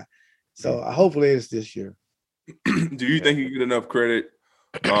guy. So hopefully it's this year. Do you think you get enough credit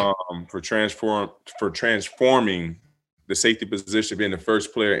for transforming the safety position, being the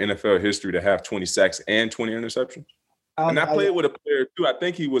first player in NFL history to have 20 sacks and 20 interceptions? And I played with a player too. I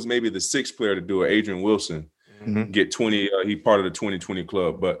think he was maybe the 6th player to do it, Adrian Wilson. Get 20. He part of the 2020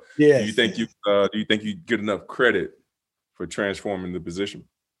 club. But do you think you get enough credit for transforming the position?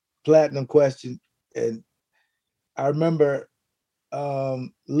 Platinum question. And I remember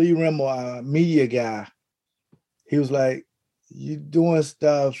Lee Rimmel, a media guy. He was like, "You doing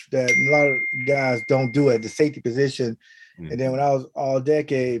stuff that a lot of guys don't do at the safety position." And then when I was all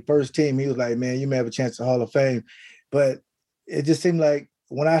decade first team, he was like, "Man, you may have a chance at Hall of Fame." But it just seemed like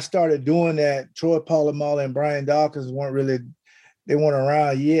when I started doing that, Troy Polamalu and Brian Dawkins weren't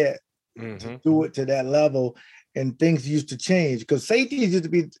around yet to do it to that level. And things used to change because safeties used to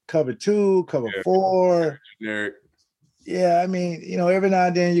be cover 2, cover 4. Yeah, I mean, you know, every now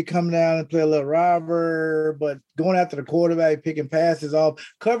and then you come down and play a little robber, but going after the quarterback, picking passes off,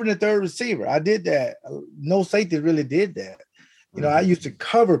 covering the third receiver. I did that. No safety really did that. You know, I used to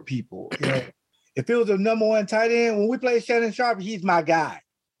cover people, you know. If it was a number 1 tight end, when we play Shannon Sharpe, he's my guy.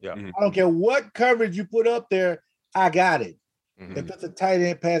 Yeah. I don't care what coverage you put up there, I got it. If it's a tight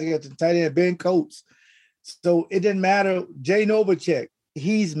end pass against a tight end, Ben Coates. So it didn't matter. Jay Novacek,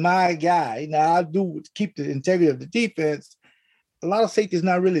 he's my guy. Now I do keep the integrity of the defense. A lot of safeties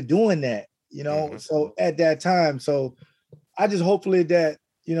not really doing that, you know. So at that time, so I just hopefully that,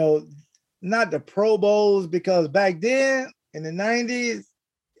 you know, not the Pro Bowls, because back then in the 90s,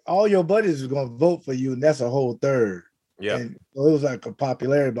 all your buddies was going to vote for you, and that's a whole third. Yeah. And so it was like a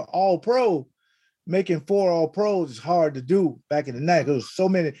popularity, but all pro, making 4 all pros is hard to do back in the night. There was so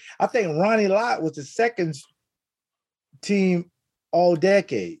many. I think Ronnie Lott was the second team all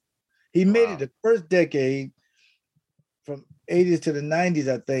decade. He made it the first decade from 80s to the 90s,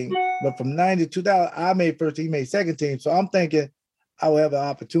 I think. But from 90 to 2000, I made first team, he made second team. So I'm thinking I will have an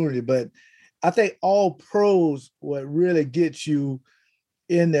opportunity. But I think all pros would really get you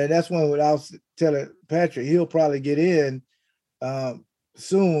in there. That's one what I was telling Patrick. He'll probably get in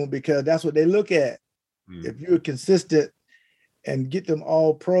soon because that's what they look at. If you're consistent and get them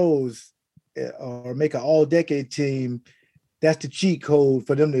all pros, or make an all-decade team, that's the cheat code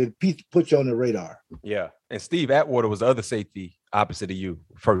for them to put you on the radar. Yeah. And Steve Atwater was the other safety opposite of you,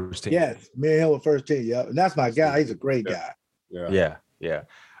 first team. Yes, me and him were first team. Yeah, and that's my guy. He's a great guy. Yeah.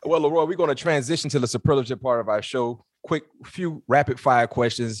 Well, Leroy, we're going to transition to the superlative part of our show. Quick, few rapid fire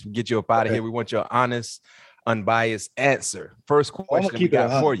questions. Get you up out of here. We want your honest, unbiased answer. First question we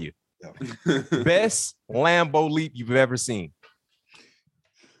got for you. Yeah. Best Lambeau leap you've ever seen?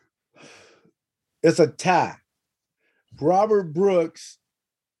 It's a tie. Robert Brooks,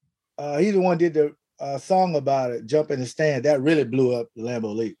 he's the one did the song about it, Jump in the Stand. That really blew up the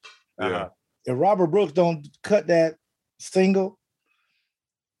Lambeau leap. Yeah. If Robert Brooks don't cut that single,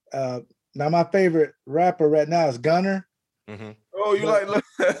 now my favorite rapper right now is Gunner. Mm-hmm. Oh, you like?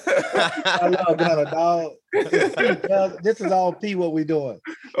 I love Gunner, dog. This is all P what we doing.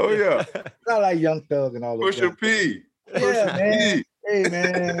 Oh yeah. I like Young Thug and all that. Pusha P. Yeah, man. Hey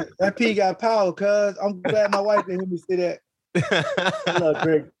man, that P got power, cuz I'm glad my wife didn't hear me say that. I love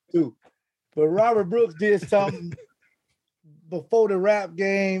Greg too. But Robert Brooks did something before the rap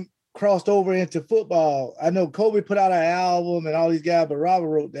game crossed over into football. I know Kobe put out an album and all these guys, but Robert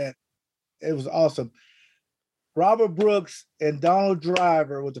wrote that. It was awesome. Robert Brooks and Donald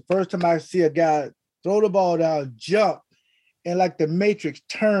Driver was the first time I see a guy throw the ball down, jump, and like the Matrix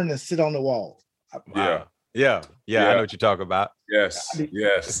turn and sit on the wall. Wow. Yeah. I know what you're talking about. Yes. I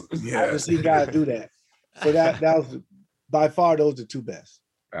haven't seen guys do that. So that was by far those are the two best.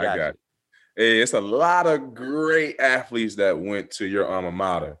 I got it. Hey, it's a lot of great athletes that went to your alma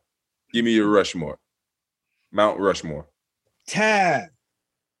mater. Give me your Rushmore. Mount Rushmore. Time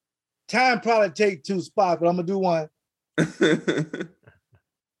probably take 2 spots, but I'm gonna do one.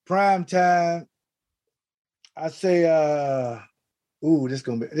 Prime time. I say,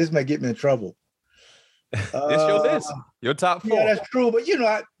 this may get me in trouble. It's your list. Your top 4. Yeah, that's true. But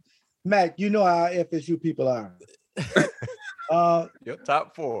Mac, you know how FSU people are. Your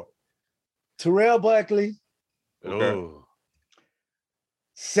top 4. Terrell Buckley. Oh.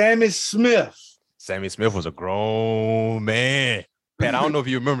 Sammy Smith. Sammy Smith was a grown man. Pat, I don't know if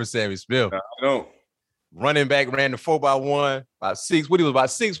you remember Sammy Smith. I don't. Running back, ran the 4x1, about 6. What he was about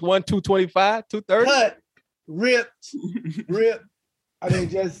 6'1", 225, 230. Cut, ripped. I mean,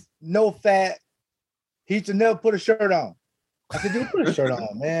 just no fat. He used to never put a shirt on. I said, dude, put a shirt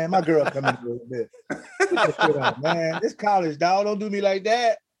on, man. My girl coming a little bit. Put a shirt on, man. This college, dog. Don't do me like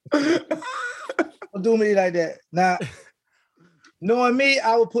that. Don't do me like that. Now, knowing me,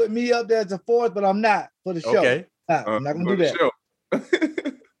 I would put me up there as a 4th, but I'm not for the show. Okay. I'm not going to do that.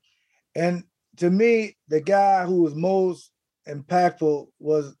 And to me, the guy who was most impactful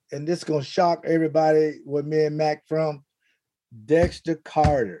was, and this is going to shock everybody where me and Mac from, Dexter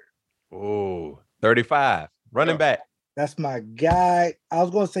Carter. Oh, 35, running back. That's my guy. I was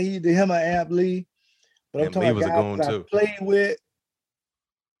going to say either him or Amp Lee, but I'm talking about guys I played with.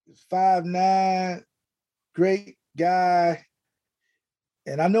 5'9", great guy.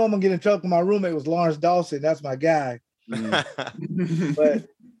 And I know I'm going to get in trouble. My roommate was Lawrence Dawson. That's my guy. But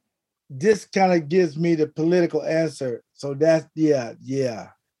this kind of gives me the political answer. So that's, yeah.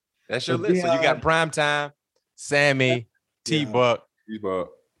 That's your list. So you got Primetime, Sammy, T-Buck.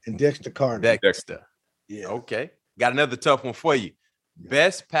 And Dexter Carter. Dexter. Yeah. Okay. Got another tough one for you.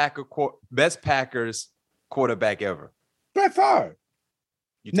 Best Packers quarterback ever. Brett Favre.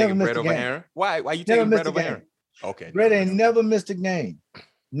 You taking Brett over Aaron? Why you taking Brett over Aaron? Okay. Brett ain't never missed a game.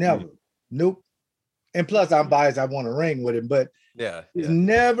 Never. Nope. And plus, I'm biased. I want a ring with him, but he's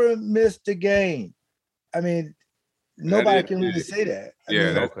never missed a game. I mean, nobody can really say that.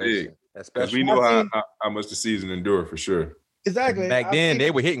 That's big. That's special. Because we know how much the season endured for sure. Exactly. Back then,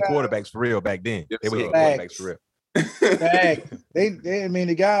 they were hitting quarterbacks for real. Back then, they were hitting quarterbacks for real. I mean,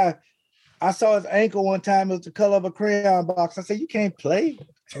 the guy, I saw his ankle one time. It was the color of a crayon box. I said, "You can't play,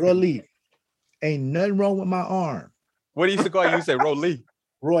 Roy Lee. Ain't nothing wrong with my arm." What do you used to call you? You say Roy Lee.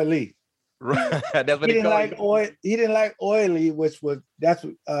 Roy Lee. That's what he didn't like. He didn't like Oily, which was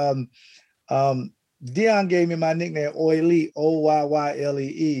Dion gave me my nickname Oily,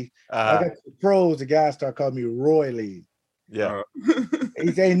 Oyyle. I got the pros. The guy started calling me Roy Lee. Yeah.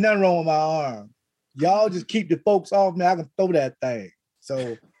 He said, "Ain't nothing wrong with my arm. Y'all just keep the folks off me. I can throw that thing."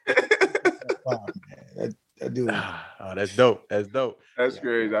 So, that dude. Oh, that's dope. That's dope. That's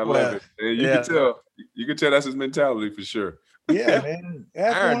great. I love it. And you can tell that's his mentality for sure. Yeah, man.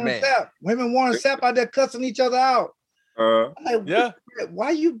 That's Warren Sapp. Women Warren Sapp out there cussing each other out. I'm like, why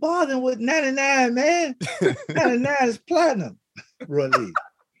are you bothering with 99, man? 99 is platinum. Really?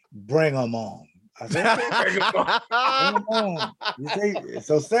 Bring them on. I said, bring them on. You say,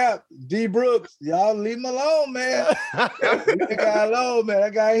 so Sapp, D Brooks, y'all leave him alone, man. Leave that guy alone, man.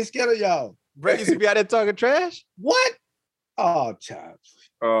 That guy ain't scared of y'all. Brett used to be out there talking trash. What? Oh, child.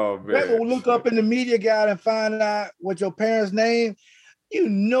 Oh man. Brett will look up in the media guide and find out what your parents' name. You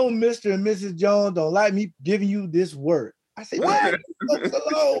know, Mr. and Mrs. Jones don't like me giving you this word. I say, what?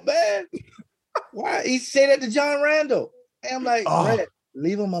 Hello, man. Why? He said that to John Randall. And I'm like, Brett,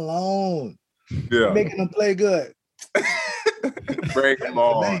 leave him alone. Yeah. Making him play good. Break him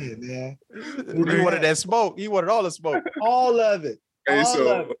on. Man. He wanted that smoke. He wanted all the smoke. All of it. Hey,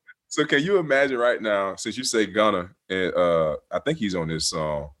 so can you imagine right now, since you say Gunna, and I think he's on this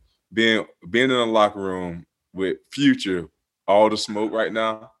song, being in a locker room with Future, all the smoke right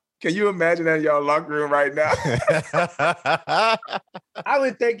now? Can you imagine that in y'all locker room right now? I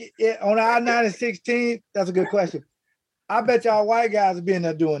would think it, on I-9 and 16, that's a good question. I bet y'all white guys are being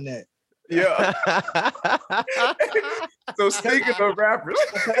there doing that. Yeah. So speaking of rappers,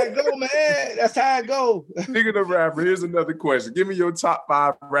 that's how it go, man. That's how it go. Speaking of rappers, here's another question. Give me your top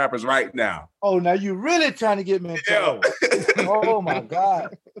 5 rappers right now. Oh, now you really trying to get me in trouble. Oh my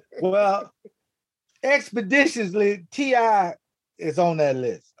God. Well, expeditiously, T.I. is on that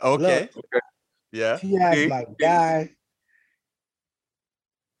list. Okay. Yeah. T.I. is my guy.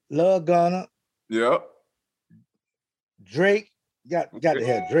 Love Gunna. Yep. Drake. Got to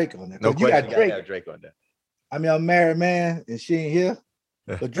have Drake on there. No you question. got Drake. Have Drake on there. I mean, I'm a married man and she ain't here,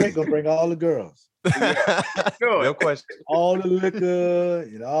 but Drake gonna bring all the girls. No question. All the liquor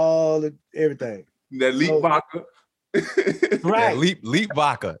and all the everything. That Leap Vodka. Right. Yeah, leap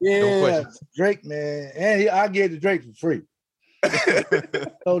vodka. Yeah, No question. Drake, man. And I gave the Drake for free.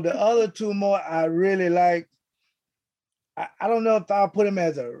 So the other two more I really like. I don't know if I'll put him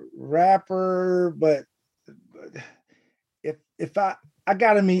as a rapper, but if I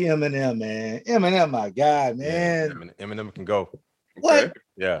gotta meet Eminem, man. Eminem, my guy, man. Yeah, Eminem can go. What? Okay.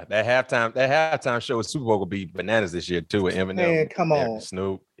 Yeah, that halftime show with Super Bowl will be bananas this year too with Eminem. Man, come on.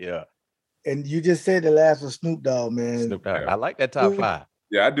 Snoop. Yeah. And you just said the last was Snoop Dogg, man. Snoop Dogg. I like that top 5.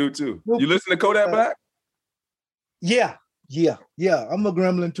 Yeah, I do too. You listen to Kodak Black? Yeah. I'm a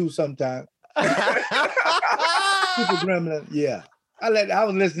gremlin too sometimes. Super gremlin, yeah. I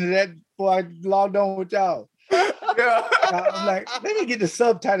was listening to that before I logged on with y'all. Yeah. I'm like, let me get the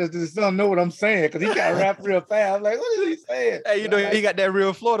subtitles to the son know what I'm saying because he got rap real fast. I'm like, what is he saying? Hey, you know, he got that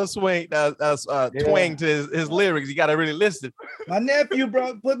real Florida swing, twang to his lyrics. You got to really listen. My nephew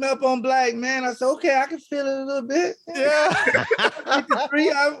put me up on Black, man. I said, okay, I can feel it a little bit. Yeah.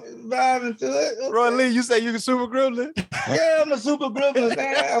 53, I'm vibing to it. Okay. Roy Lee, you say you can super gremlin? Yeah, I'm a super gremlin,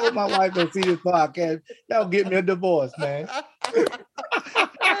 man. I hope my wife don't see this podcast. That'll get me a divorce, man.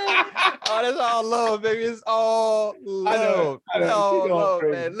 Oh, that's all love, baby. It's all love. I know. All She love,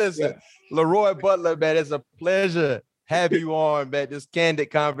 going man. crazy. Listen, Leroy Butler, man, it's a pleasure have you on, man. This candid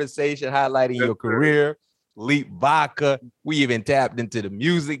conversation highlighting your career. Leap Vodka. We even tapped into the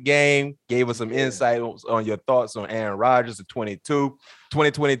music game, gave us some insight on your thoughts on Aaron Rodgers in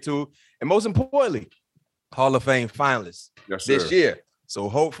 2022. And most importantly, Hall of Fame finalists this year. So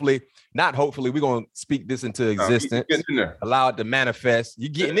we're going to speak this into existence, allow it to manifest. You're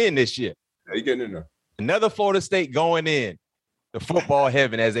getting in this year. Yeah, you're getting in there. Another Florida State going in, the football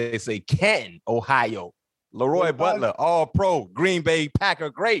heaven, as they say, Canton, Ohio. Leroy Butler, all-pro, Green Bay Packer,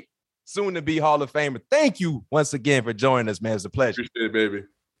 great, soon to be Hall of Famer. Thank you once again for joining us, man. It's a pleasure. Appreciate it, baby.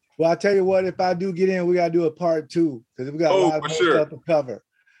 Well, I tell you what, if I do get in, we got to do a part 2 because we got a lot of stuff to cover.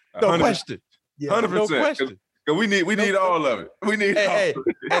 No question. 100%. No question. We need all of it. We need all of it.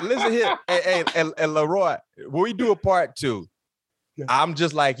 Hey, listen here. And Leroy, when we do a part 2, I'm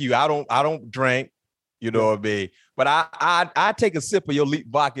just like you. I don't drink, you know what I mean? But I take a sip of your Leap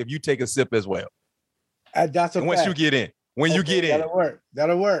Vodka if you take a sip as well. That's a once you get in. You get in.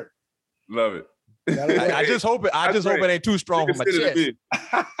 That'll work. Love it. I just hope it ain't too strong for my chest.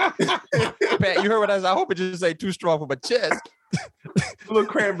 Pat, you heard what I said? I hope it just ain't too strong for my chest. A little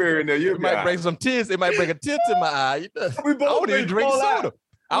cranberry in there. It might bring some tears. It might bring a tear to my eye. I don't even drink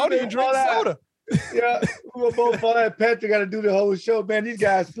soda. Yeah, we will both fall out. Patrick got to do the whole show, man. These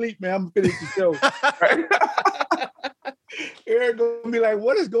guys sleep, man. I'm gonna finish the show. Eric gonna be like,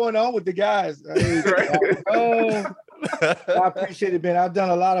 "What is going on with the guys?" I appreciate it, man. I've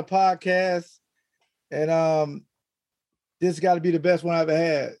done a lot of podcasts, and this got to be the best one I've ever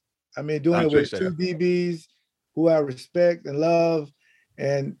had. I mean, doing it with two DBs who I respect and love.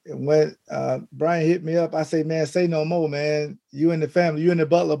 And when Brian hit me up, I say, man, say no more, man. You and the family, you in the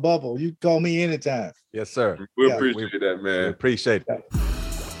Butler bubble. You call me anytime. Yes, sir. We appreciate that, man. We appreciate that.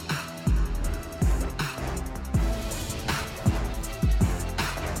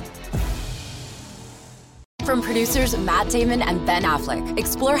 From producers Matt Damon and Ben Affleck,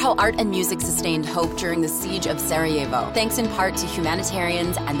 explore how art and music sustained hope during the siege of Sarajevo, thanks in part to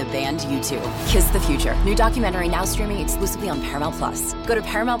humanitarians and the band U2. Kiss the Future. New documentary now streaming exclusively on Paramount Plus. Go to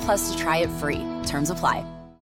Paramount Plus to try it free. Terms apply.